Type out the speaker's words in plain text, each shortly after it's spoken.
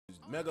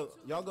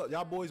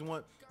Y'all boys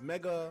want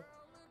Megalovania?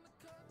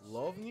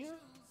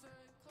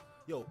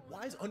 Yo,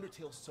 why is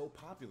Undertale so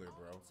popular,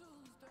 bro?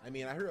 I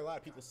mean, I hear a lot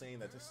of people saying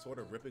that this is sort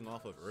of ripping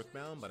off of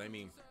Earthbound, but I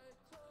mean,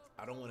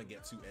 I don't want to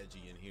get too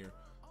edgy in here.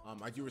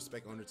 I do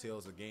respect Undertale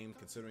as a game,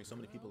 considering so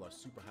many people are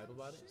super hype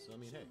about it. So I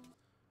mean, hey,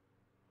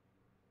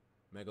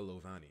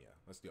 Megalovania.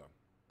 Let's go.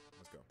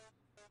 Let's go.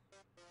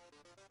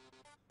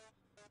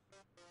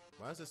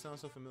 Why does this sound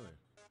so familiar?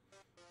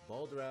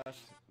 Baldrash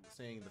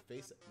saying the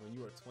face when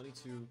you are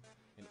 22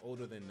 and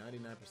older than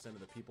 99% of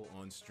the people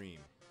on stream.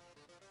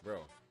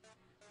 Bro,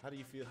 how do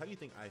you feel? How do you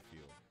think I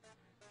feel?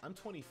 I'm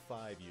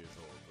 25 years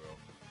old, bro.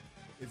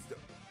 It's the...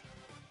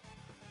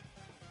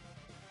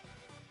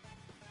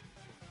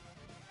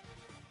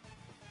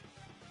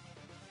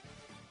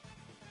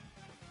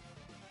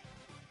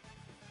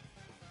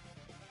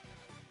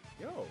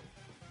 Yo,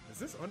 is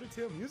this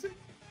Undertale music?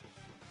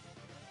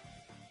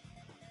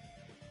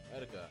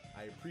 Etika,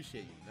 I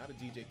appreciate you. Not a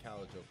DJ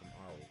Khaled joke from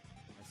Arlo.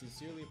 I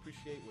sincerely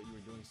appreciate what you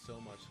are doing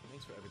so much.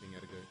 Thanks for everything,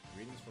 Etika.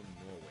 Greetings from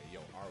Norway. Yo,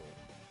 Arlo.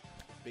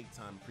 Big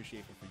time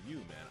appreciation for you,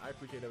 man. I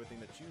appreciate everything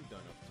that you've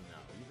done up to now.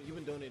 You've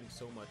been donating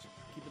so much,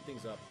 keeping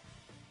things up.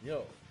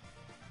 Yo,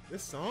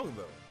 this song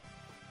though.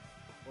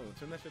 Hold on,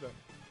 turn that shit up.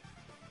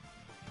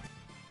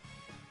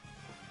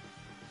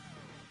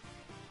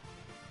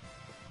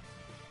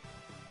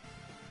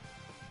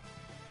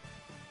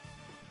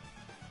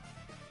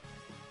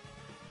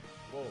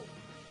 Whoa.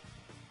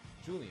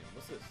 Julian,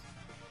 what's this?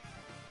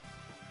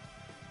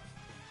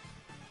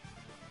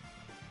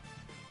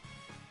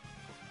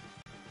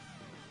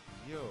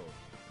 Yo.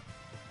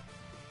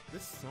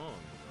 This song,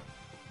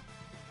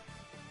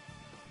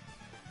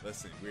 bro.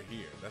 Listen, we're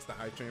here. That's the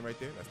hype train right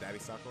there. That's Daddy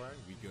Sakurai.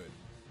 We good.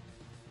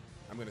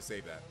 I'm gonna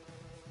save that.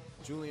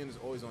 Julian is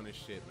always on his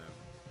shit, man.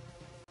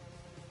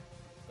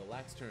 The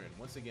Lax turn.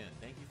 Once again,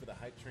 thank you for the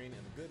hype train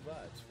and the good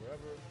vibes.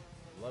 Forever.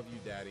 Love you,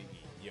 Daddy.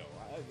 Yo,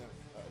 I ain't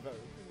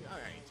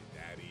your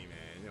daddy,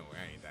 man. No,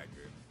 I ain't that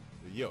good.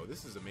 But yo,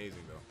 this is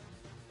amazing, though.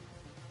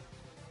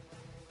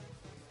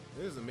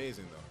 This is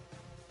amazing, though.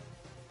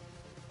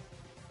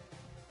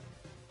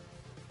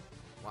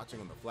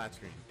 Watching on the flat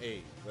screen.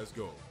 Hey, let's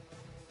go.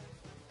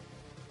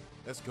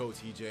 Let's go,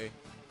 TJ.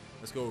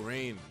 Let's go,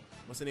 Rain.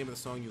 What's the name of the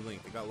song you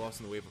linked? It got lost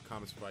in the wave of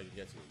comments before I could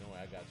get to it. Don't worry,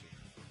 I got you.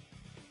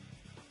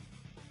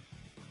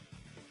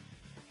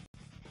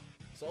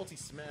 Salty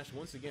Smash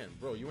once again.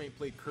 Bro, you ain't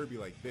played Kirby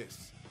like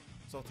this.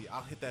 Salty,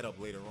 I'll hit that up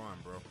later on,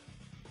 bro.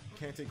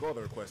 Can't take all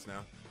the requests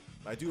now.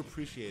 But I do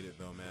appreciate it,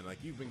 though, man.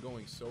 Like, you've been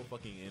going so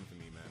fucking in for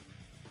me, man.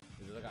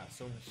 Because I got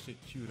so much shit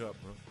queued up,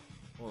 bro.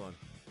 Hold on.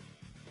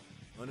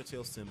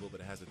 Undertale symbol, but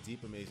it has a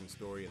deep, amazing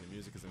story, and the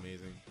music is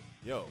amazing.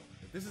 Yo,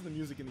 if this is the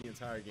music in the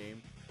entire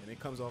game, and it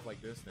comes off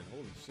like this, then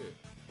holy shit.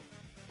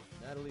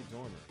 Natalie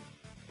Dormer.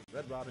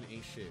 Red Robin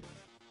ain't shit.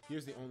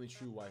 Here's the only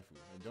true waifu.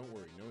 And don't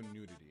worry, no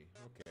nudity.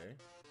 Okay.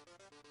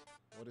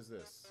 What is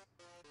this?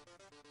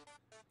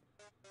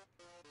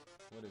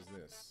 What is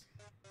this?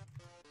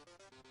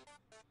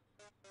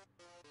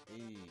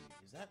 Hey,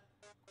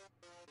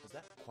 is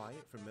that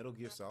Quiet from Metal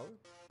Gear Solid?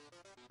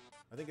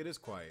 I think it is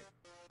Quiet.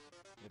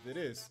 If it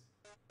is,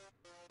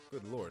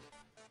 good lord.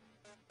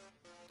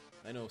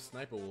 I know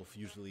Sniper Wolf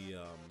usually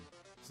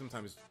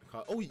sometimes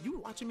call. Oh, you were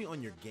watching me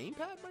on your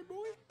gamepad, my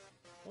boy?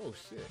 Oh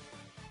shit.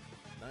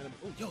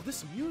 Oh, yo,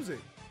 this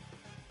music.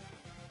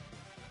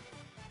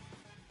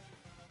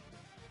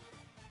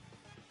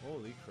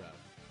 Holy crap.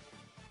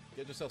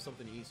 Get yourself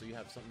something to eat so you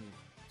have something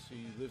so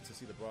you live to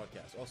see the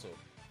broadcast. Also,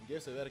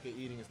 guess Etika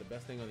eating is the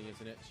best thing on the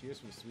internet. Cheers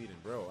from Sweden.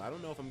 Bro, I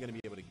don't know if I'm going to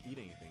be able to eat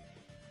anything.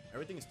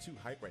 Everything is too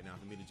hype right now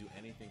for me to do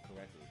anything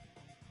correctly.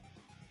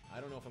 I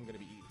don't know if I'm going to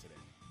be eating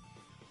today.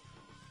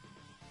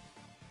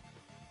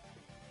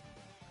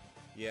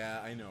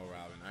 Yeah, I know,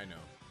 Robin. I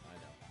know.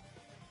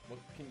 What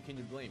can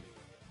you blame me?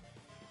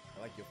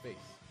 I like your face.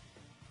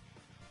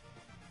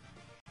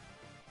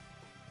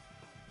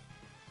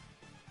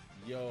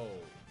 Yo.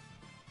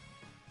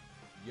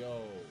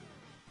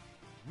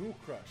 Moo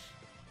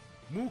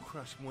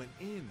Crush went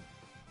in.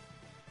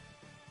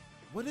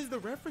 What is the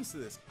reference to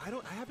this? I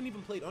haven't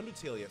even played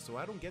Undertale yet, so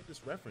I don't get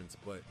this reference,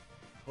 but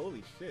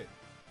holy shit.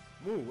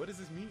 Moo, what does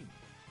this mean?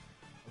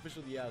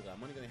 Official Dialga,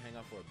 I'm only gonna hang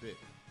out for a bit.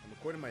 I'm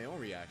recording my own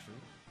reaction,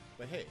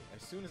 but hey,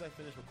 as soon as I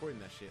finish recording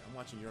that shit, I'm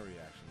watching your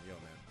reaction. Yo,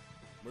 man.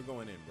 We're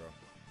going in,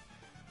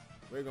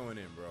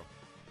 bro.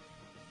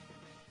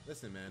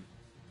 Listen, man.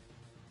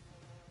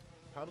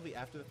 Probably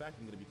after the fact,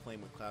 I'm gonna be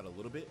playing with Cloud a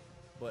little bit,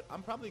 but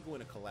I'm probably going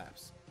to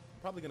collapse.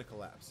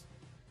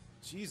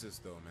 Jesus,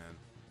 though, man.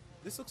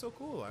 This looks so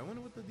cool. I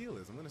wonder what the deal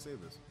is. I'm gonna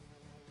save this.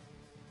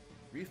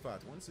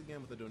 Refat once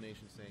again with a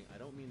donation saying, I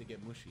don't mean to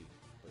get mushy,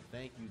 but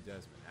thank you,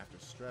 Desmond. After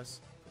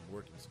stress from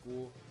work and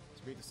school,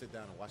 it's great to sit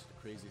down and watch the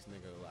craziest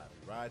nigga alive.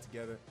 We ride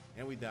together,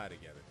 and we die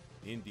together.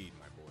 Indeed,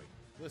 my boy.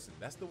 Listen,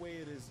 that's the way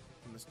it is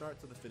from the start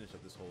to the finish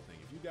of this whole thing.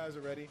 If you guys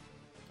are ready,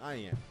 I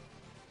am.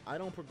 I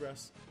don't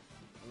progress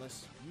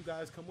unless you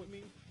guys come with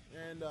me,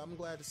 and I'm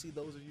glad to see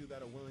those of you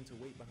that are willing to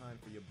wait behind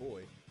for your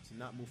boy to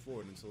not move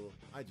forward until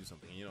I do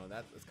something. You know,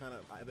 that's kind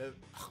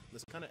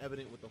of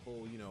evident with the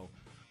whole, you know,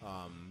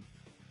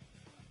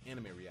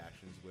 anime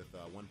reactions with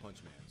One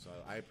Punch Man. So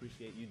I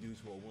appreciate you dudes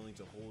who are willing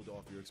to hold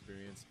off your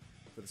experience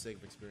for the sake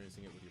of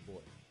experiencing it with your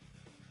boy.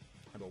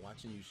 I've been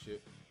watching you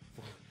shit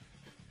for...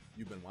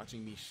 You've been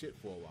watching me shit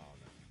for a while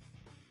now.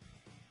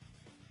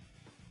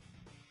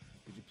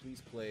 Could you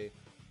please play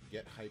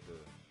Get Hyper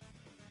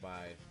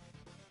by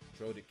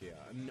Drodikea?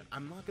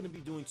 I'm not going to be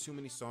doing too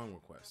many song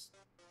requests.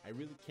 I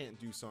really can't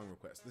do song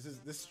requests.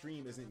 This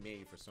stream isn't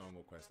made for song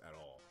requests at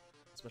all,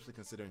 especially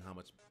considering how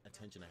much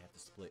attention I have to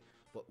split.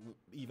 But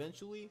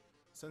eventually,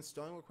 since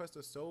song requests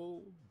are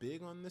so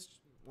big on this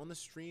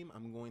stream,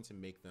 I'm going to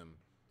make them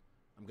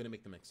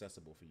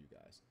accessible for you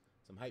guys.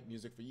 Some hype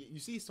music for you. You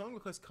see, song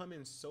requests come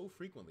in so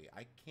frequently.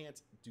 I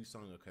can't do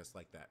song requests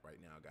like that right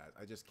now, guys.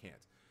 I just can't.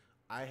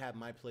 I have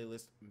my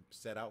playlist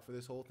set out for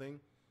this whole thing,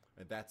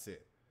 and that's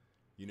it.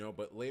 You know,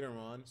 but later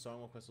on,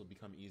 song requests will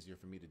become easier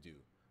for me to do.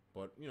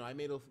 But, you know, I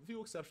made a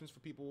few exceptions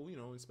for people, you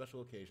know, in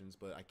special occasions,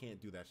 but I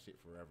can't do that shit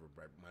forever,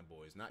 my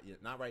boys. Not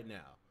yet, not right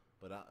now.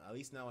 But at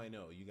least now I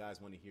know. You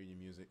guys want to hear your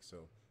music,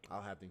 so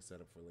I'll have things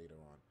set up for later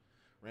on.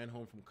 Ran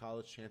home from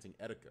college chanting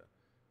Etika.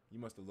 You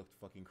must have looked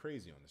fucking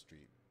crazy on the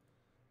street.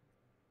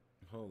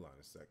 Hold on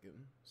a second.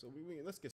 So let's get